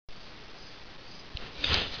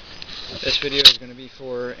This video is going to be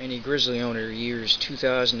for any Grizzly owner years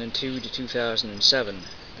 2002 to 2007.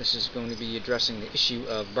 This is going to be addressing the issue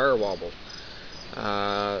of bar wobble.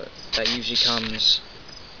 That usually comes,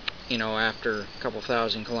 after a couple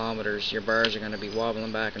thousand kilometers, your bars are going to be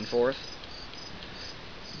wobbling back and forth.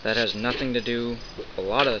 That has nothing to do, a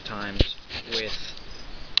lot of the times, with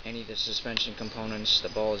any of the suspension components, the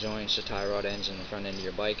ball joints, the tie rod ends, and the front end of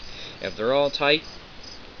your bike. If they're all tight,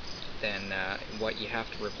 then what you have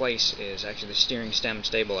to replace is actually the steering stem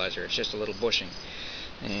stabilizer. It's just a little bushing.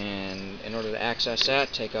 And in order to access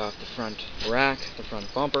that, take off the front rack, the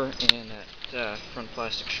front bumper, and that front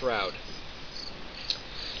plastic shroud.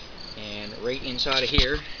 And right inside of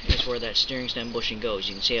here is where that steering stem bushing goes.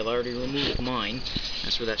 You can see I've already removed mine.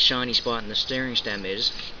 That's where that shiny spot in the steering stem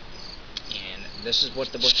is. And this is what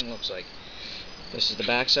the bushing looks like. This is the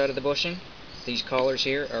back side of the bushing. These collars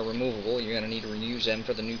here are removable. You're going to need to reuse them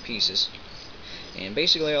for the new pieces. And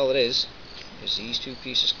basically all it is these two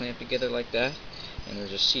pieces clamped together like that, and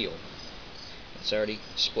there's a seal. It's already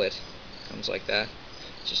split. Comes like that.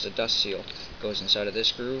 It's just a dust seal. Goes inside of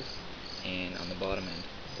this groove and on the bottom end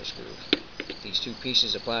of this groove. These two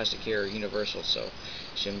pieces of plastic here are universal, so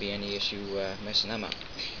shouldn't be any issue messing them up.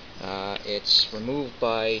 It's removed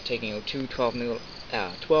by taking out two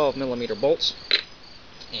 12 millimeter bolts,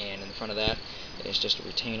 and in the front of that is just a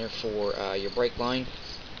retainer for your brake line,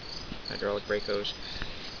 hydraulic brake hose,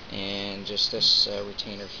 and just this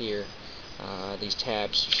retainer here. These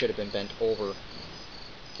tabs should have been bent over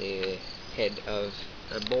the head of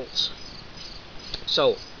the bolts.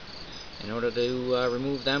 So, in order to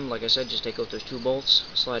remove them, like I said, just take out those two bolts,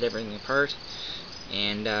 slide everything apart,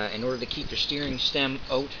 and in order to keep the steering stem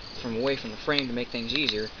out from away from the frame to make things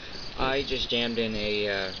easier, I just jammed in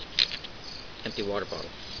a empty water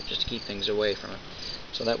bottle, just to keep things away from it.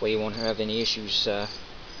 So that way you won't have any issues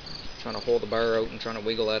trying to hold the bar out and trying to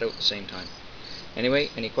wiggle that out at the same time.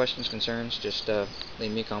 Anyway, any questions, concerns, just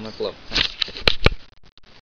leave me a comment below. Thanks.